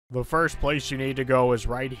The first place you need to go is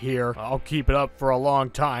right here. I'll keep it up for a long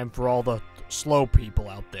time for all the slow people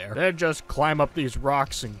out there. Then just climb up these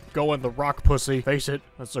rocks and go in the rock pussy. Face it,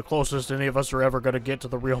 that's the closest any of us are ever gonna get to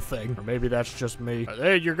the real thing. Or maybe that's just me.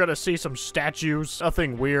 Then you're gonna see some statues.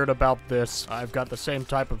 Nothing weird about this. I've got the same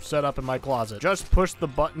type of setup in my closet. Just push the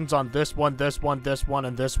buttons on this one, this one, this one,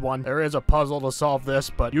 and this one. There is a puzzle to solve this,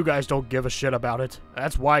 but you guys don't give a shit about it.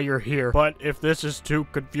 That's why you're here. But if this is too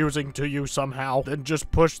confusing to you somehow, then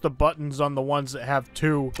just push the buttons on the ones that have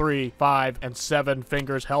 2, 3, 5, and 7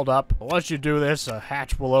 fingers held up. Once you do this, a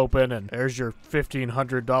hatch will open, and there's your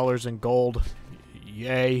 $1,500 in gold.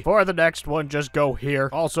 Yay. For the next one, just go here.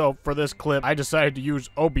 Also, for this clip, I decided to use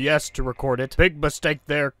OBS to record it. Big mistake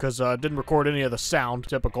there, because I didn't record any of the sound.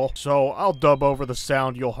 Typical. So, I'll dub over the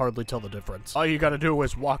sound. You'll hardly tell the difference. All you gotta do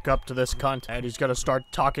is walk up to this cunt, and he's gonna start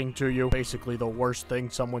talking to you. Basically, the worst thing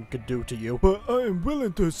someone could do to you. But I am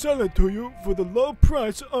willing to sell it to you for the low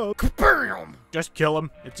price of... BAM! Just kill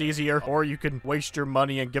him. It's easier. Or you can waste your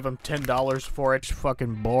money and give him $10 for it. It's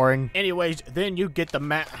fucking boring. Anyways, then you get the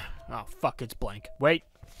map. Oh, fuck, it's blank. Wait.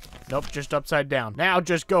 Nope, just upside down. Now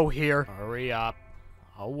just go here. Hurry up.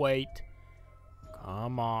 I'll wait.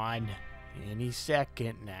 Come on. Any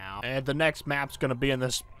second now. And the next map's gonna be in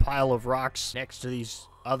this pile of rocks next to these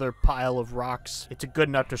other pile of rocks. It's a good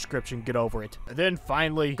enough description. Get over it. And then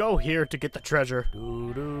finally, go here to get the treasure.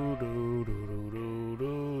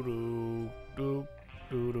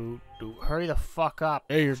 Hurry the fuck up.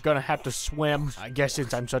 Hey, you're gonna have to swim. I guess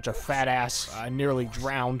since I'm such a fat ass, I nearly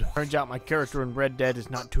drowned. Turns out my character in Red Dead is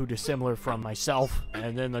not too dissimilar from myself.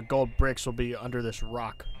 And then the gold bricks will be under this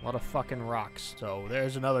rock. A lot of fucking rocks. So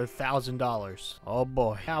there's another $1,000. Oh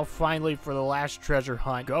boy. Now finally for the last treasure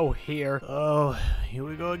hunt, go here. Oh, here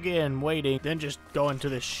we go again, waiting. Then just go into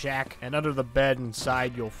this shack, and under the bed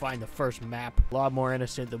inside you'll find the first map. A lot more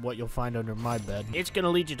innocent than what you'll find under my bed. It's gonna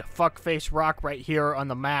lead you to Fuckface Rock right here on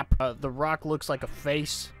the map. The rock looks like a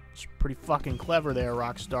face. It's pretty fucking clever there,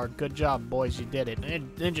 Rockstar. Good job, boys. You did it.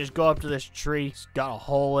 And then just go up to this tree. It's got a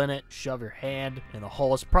hole in it. Shove your hand in the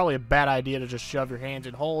hole. It's probably a bad idea to just shove your hands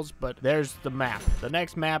in holes, but there's the map. The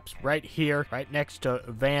next map's right here, right next to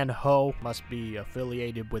Van Ho. Must be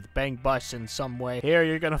affiliated with Bang Bus in some way. Here,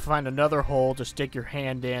 you're gonna find another hole to stick your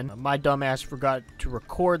hand in. My dumbass forgot to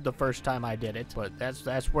record the first time I did it, but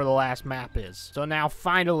that's where the last map is. So now,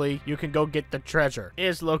 finally, you can go get the treasure. It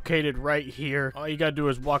is located right here. All you gotta do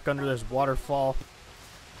is walk under this waterfall.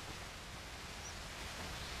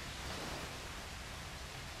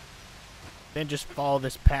 Then just follow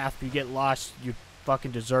this path. If you get lost, you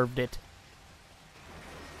fucking deserved it.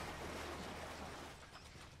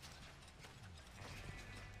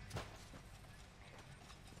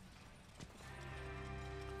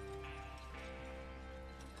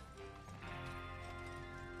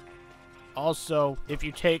 Also, if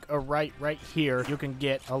you take a right here, you can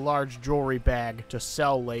get a large jewelry bag to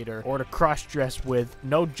sell later or to cross-dress with.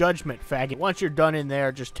 No judgment, faggot. Once you're done in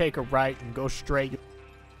there, just take a right and go straight.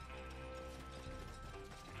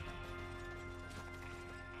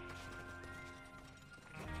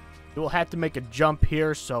 You will have to make a jump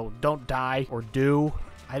here, so don't die or do.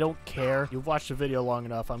 I don't care. You've watched the video long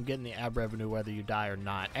enough. I'm getting the ad revenue whether you die or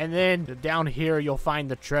not. And then down here, you'll find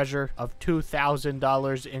the treasure of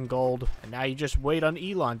 $2,000 in gold. And now you just wait on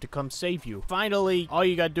Elon to come save you. Finally, all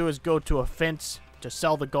you gotta do is go to a fence to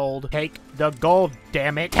sell the gold. Take the gold,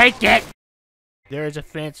 damn it. Take it! There is a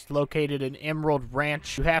fence located in Emerald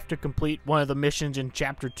Ranch. You have to complete one of the missions in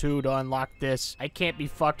Chapter 2 to unlock this. I can't be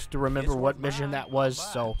fucked to remember what mission that was,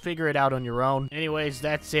 so figure it out on your own. Anyways,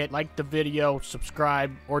 that's it. Like the video,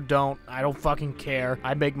 subscribe, or don't. I don't fucking care.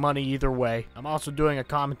 I make money either way. I'm also doing a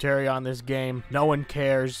commentary on this game. No one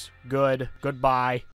cares. Good. Goodbye.